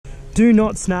Do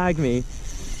not snag me.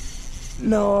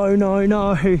 No, no,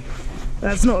 no.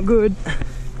 That's not good.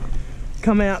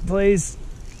 Come out, please.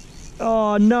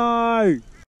 Oh, no.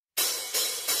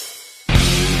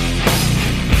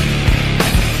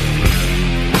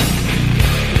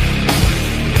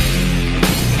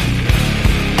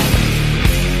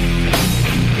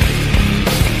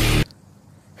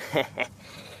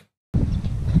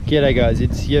 G'day guys,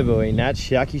 it's your boy Nat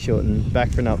Sharky Shorten, back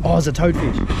for another. Oh, it's a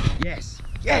toadfish. Yes,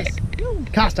 yes.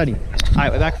 Cast on him.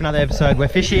 Alright, we're back for another episode. We're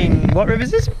fishing, what river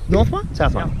is this? North one?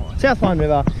 South one. South one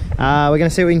river. We're going to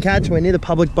see what we can catch. We're near the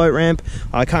public boat ramp.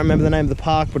 I can't remember the name of the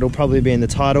park, but it'll probably be in the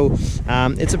title.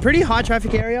 It's a pretty high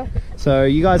traffic area, so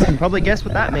you guys can probably guess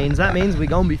what that means. That means we're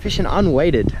going to be fishing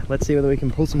unweighted. Let's see whether we can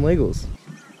pull some legals.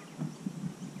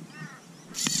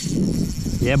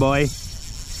 Yeah, boy.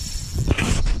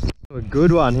 A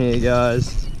good one here,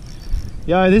 guys.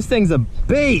 Yo, this thing's a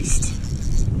beast.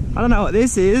 I don't know what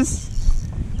this is.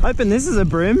 Hoping this is a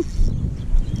brim.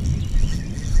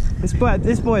 This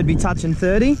boy would be touching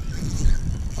 30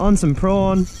 on some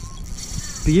prawn.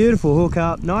 Beautiful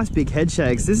hookup, nice big head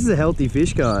shakes. This is a healthy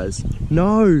fish, guys.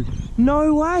 No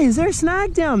way. Is there a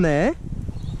snag down there?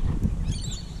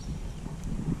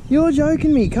 You're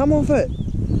joking me. Come off it.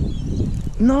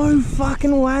 No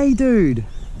fucking way, dude.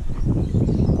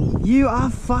 You are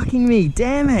fucking me,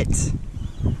 damn it.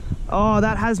 Oh,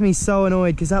 that has me so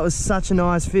annoyed because that was such a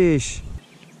nice fish.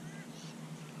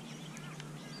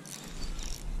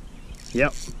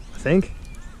 Yep, I think.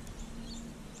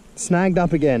 Snagged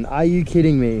up again. Are you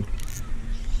kidding me?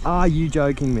 Are you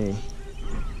joking me?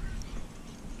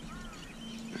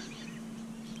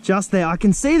 Just there, I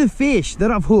can see the fish that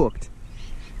I've hooked.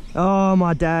 Oh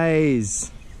my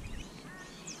days.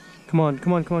 Come on,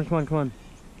 come on, come on, come on, come on.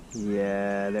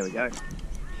 Yeah, there we go.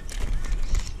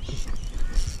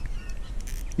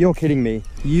 You're kidding me.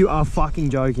 You are fucking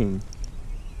joking.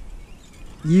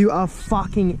 You are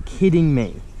fucking kidding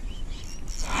me.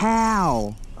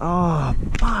 How? Oh,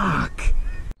 fuck.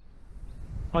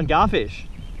 On garfish?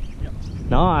 Yep.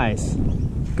 Nice.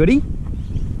 Goodie?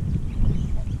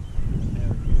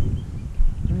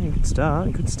 Yeah, good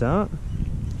start, good start.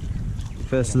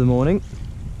 First of the morning.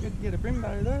 Good to get a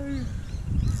brimbo though.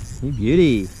 You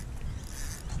beauty.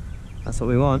 That's what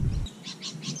we want.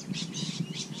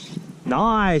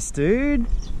 Nice, dude.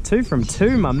 2 from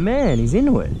 2, my man. He's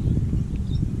into it.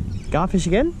 Garfish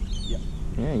again? Yeah.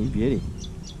 Yeah, you beauty.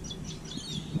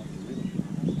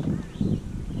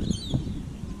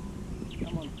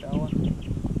 Come on, fella.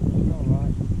 You're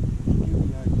alright. You'll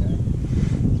be okay.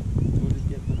 We'll just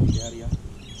get the hook out of you.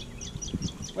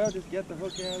 Well, just get the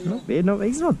hook out of you. Not bad,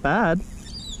 he's not bad.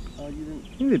 Oh, you didn't.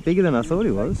 He's a bit bigger than I thought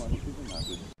he was.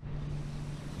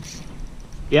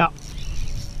 Yeah.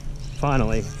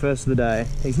 Finally, first of the day.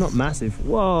 He's not massive.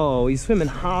 Whoa, he's swimming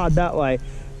hard that way.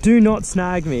 Do not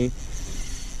snag me.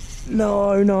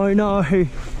 No, no, no.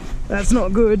 That's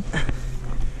not good.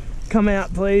 Come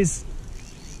out, please.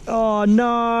 Oh,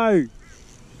 no.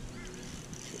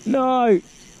 No.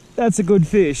 That's a good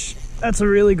fish. That's a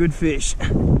really good fish.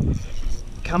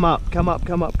 Come up, come up,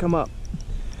 come up, come up.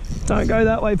 Don't go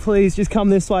that way, please. Just come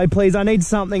this way, please. I need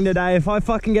something today. If I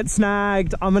fucking get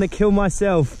snagged, I'm gonna kill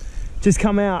myself. Just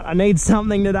come out. I need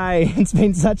something today. It's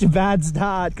been such a bad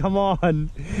start. Come on.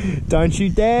 Don't you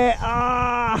dare.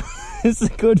 Ah, it's a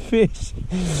good fish.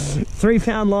 3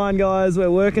 pound line, guys.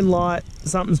 We're working light.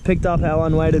 Something's picked up our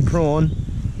unweighted prawn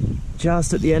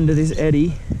just at the end of this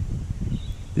eddy.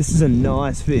 This is a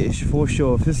nice fish for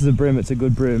sure. If this is a brim, it's a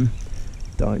good brim.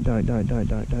 Don't,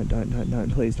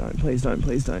 please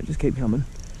don't, just keep coming.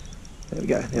 There we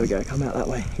go, come out that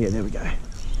way. Yeah, there we go.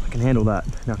 I can handle that.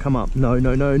 Now come up. No,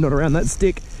 no, no, not around that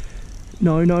stick.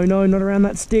 No, no, no, not around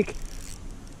that stick.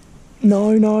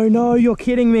 No, no, no, you're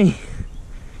kidding me.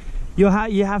 You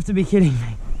have to be kidding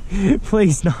me.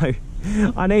 Please, no.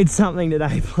 I need something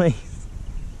today, please.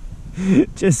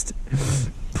 Just,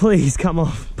 please come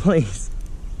off, please.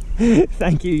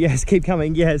 Thank you, yes, keep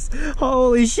coming, yes.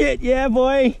 Holy shit, yeah,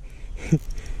 boy.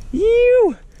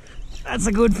 You. That's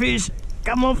a good fish.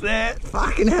 Come off there.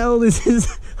 Fucking hell, this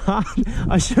is hard.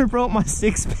 I should have brought my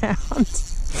 6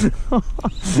 pounds.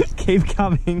 Keep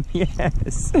coming,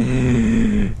 yes.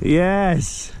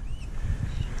 Yes.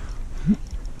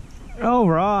 All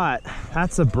right,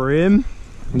 that's a brim.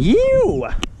 You.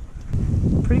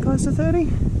 Pretty close to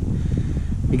 30.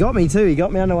 He got me too, he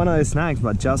got me under one of those snags, but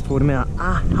I just pulled him out.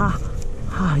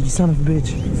 You son of a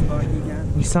bitch.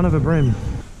 You son of a brim.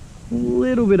 A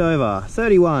little bit over,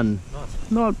 31. Nice.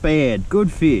 Not bad,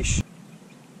 good fish.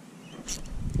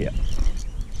 Yeah.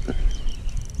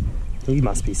 He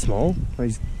must be small.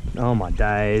 Oh my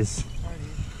days.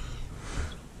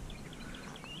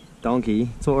 donkey.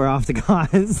 That's what we're after,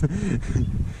 guys.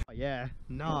 Oh, yeah,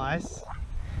 nice.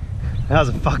 That was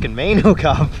a fucking mean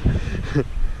hookup.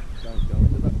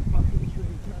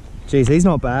 Jeez, he's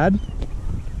not bad.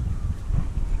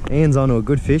 Ian's onto a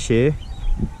good fish here.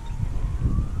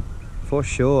 For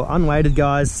sure. Unweighted,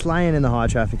 guys, slaying in the high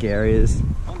traffic areas.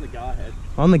 On the gar head.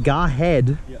 On the gar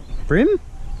head? Yep. Bream?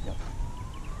 Yep.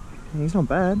 He's not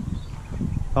bad.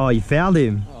 Oh, you fouled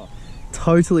him. Oh.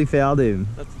 Totally fouled him.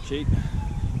 That's a cheat.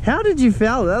 How did you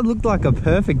foul it? That looked like a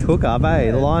perfect hookup, eh?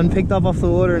 Yeah. The line picked up off the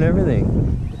water and everything.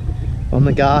 On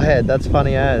the gar head, that's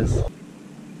funny as.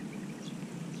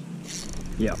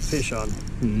 Yeah, fish on.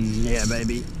 Yeah,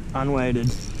 baby.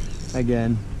 Unweighted.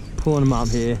 Again, pulling him up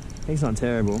here. He's not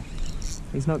terrible.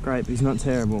 He's not great, but he's not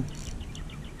terrible.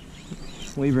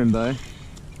 Wee Brimbo.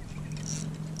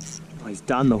 Oh, he's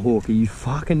done the hook. Are you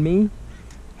fucking me?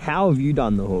 How have you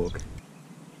done the hook?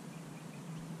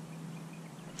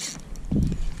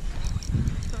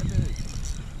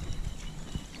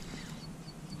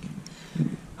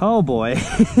 Oh boy.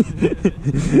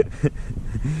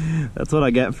 That's what I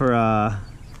get for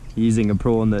using a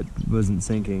prawn that wasn't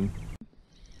sinking.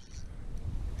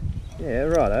 Yeah,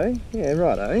 righto. Yeah,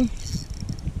 righto.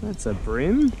 That's a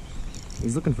bream.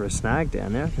 He's looking for a snag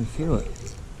down there. I can feel it.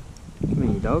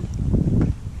 Come here, dog.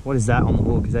 What is that on the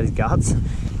hook? Is that his guts?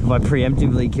 Have I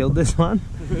preemptively killed this one?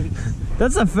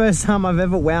 That's the first time I've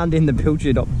ever wound in the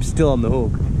pilchard still on the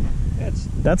hook. Yeah,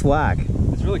 that's whack.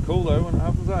 It's really cool though when it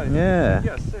happens, eh? Yeah.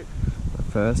 Yeah, sick.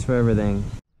 First for everything.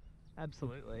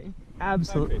 Absolutely.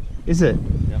 Absolutely. Is it?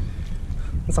 Yep.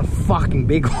 That's a fucking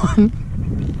big one.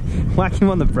 Whack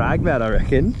him on the brag mat, I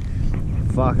reckon.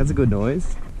 Fuck, that's a good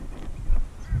noise.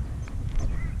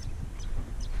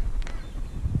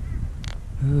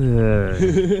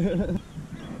 Didn't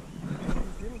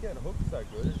get hooked so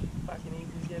good. It's fucking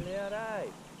easy to get out, eh?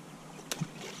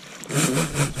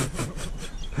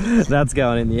 That's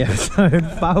going in the episode.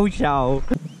 Full show.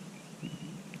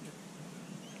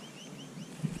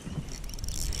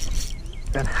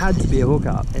 It had to be a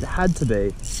hookup. It had to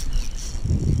be.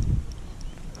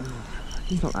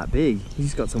 He's not that big. He's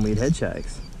just got some weird head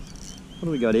shakes. What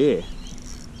do we got here?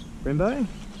 Brimbo?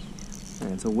 Yeah,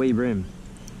 it's a wee brim.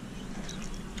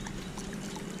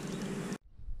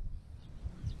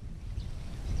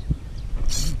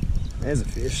 There's a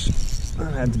fish.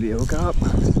 That had to be a hookup.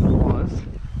 It was.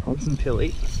 Hobson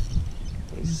Pilly.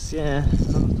 He's, yeah,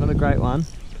 not a great one.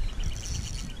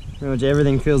 Pretty much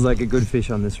everything feels like a good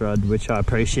fish on this rod, which I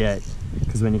appreciate.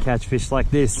 Because when you catch fish like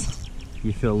this,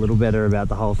 you feel a little better about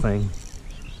the whole thing.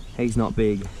 He's not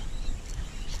big.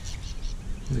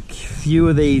 There's a few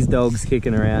of these dogs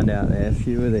kicking around out there. A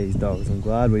few of these dogs. I'm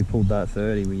glad we pulled that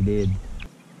 30, we did.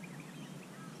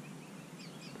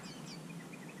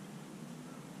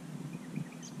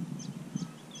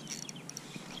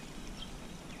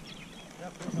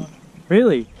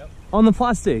 Really? Yep. On the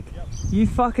plastic? Yep. You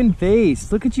fucking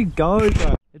beast. Look at you go,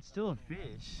 bro. It's still a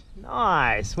fish.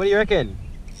 Nice. What do you reckon?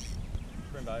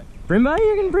 Brimbo. Brimbo?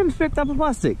 You reckon Brim's picked up a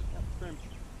plastic? Yep, Brim.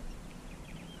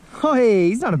 Oh, hey,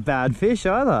 he's not a bad fish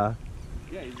either.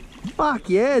 Yeah, fuck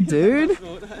yeah, dude.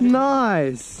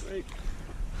 Nice.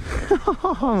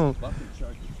 Oh,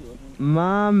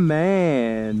 my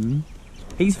man.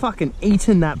 He's fucking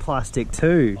eaten that plastic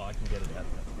too. Oh, I can get it out.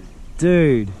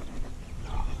 Dude.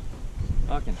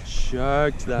 I can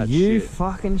choke that you shit.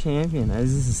 Fucking champion.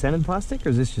 Is this a scented plastic or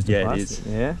is this just a plastic? It is.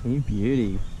 Yeah, you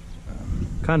beauty.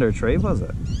 Kind of retrieve, was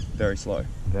it? Very slow.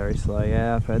 Very slow,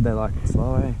 yeah. I've heard they like it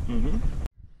slow, eh? Mm-hmm.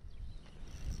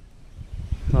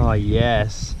 Oh,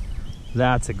 yes.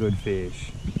 That's a good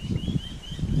fish.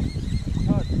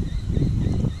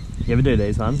 You ever do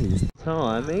these ones?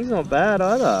 Time. He's not bad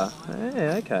either.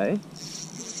 Yeah, okay.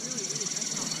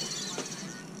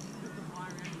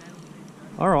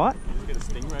 All right. Get a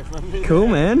stingray from me. Cool,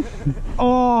 man.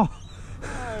 Oh.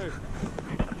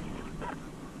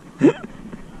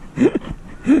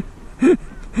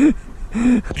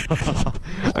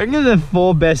 I think they're the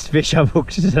 4 best fish I've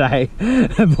hooked today.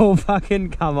 They've all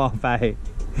fucking come off, eh?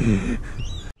 There's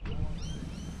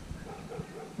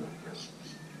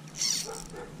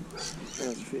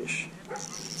a fish.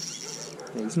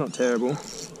 Yeah, he's not terrible.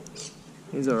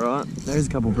 He's alright. There's a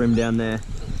couple brim down there.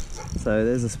 So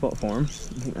there's a spot for him. I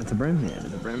think that's a brim. Yeah,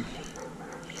 there's a brim.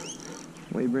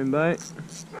 Wee brim boat.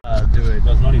 Dude,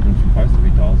 that's not even supposed to be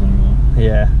dolls anymore.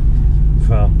 Yeah.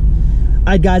 Well.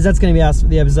 Alright guys, that's going to be us for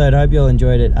the episode. Hope you all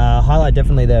enjoyed it. Highlight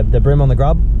definitely the brim on the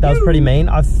grub. That was pretty mean.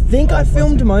 I think I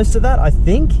filmed most of that, I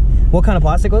think. What kind of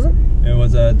plastic was it? It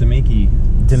was a Damiki.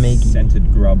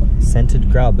 Scented grub. Scented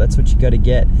grub, that's what you got to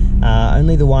get.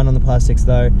 Only the one on the plastics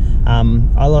though.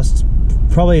 I lost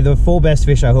probably the 4 best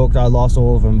fish I hooked, I lost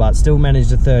all of them, but still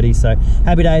managed a 30. So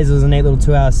happy days. It was a neat little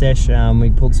 2-hour sesh. We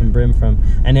pulled some bream from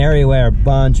an area where a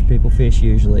bunch of people fish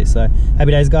usually. So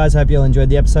happy days, guys. Hope you all enjoyed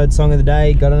the episode. Song of the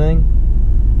day, got anything?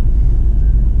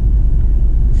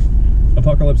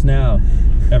 Apocalypse now.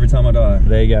 Every time I die.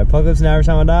 There you go. Apocalypse now, every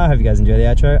time I die. Hope you guys enjoy the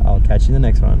outro. I'll catch you in the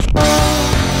next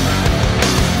one.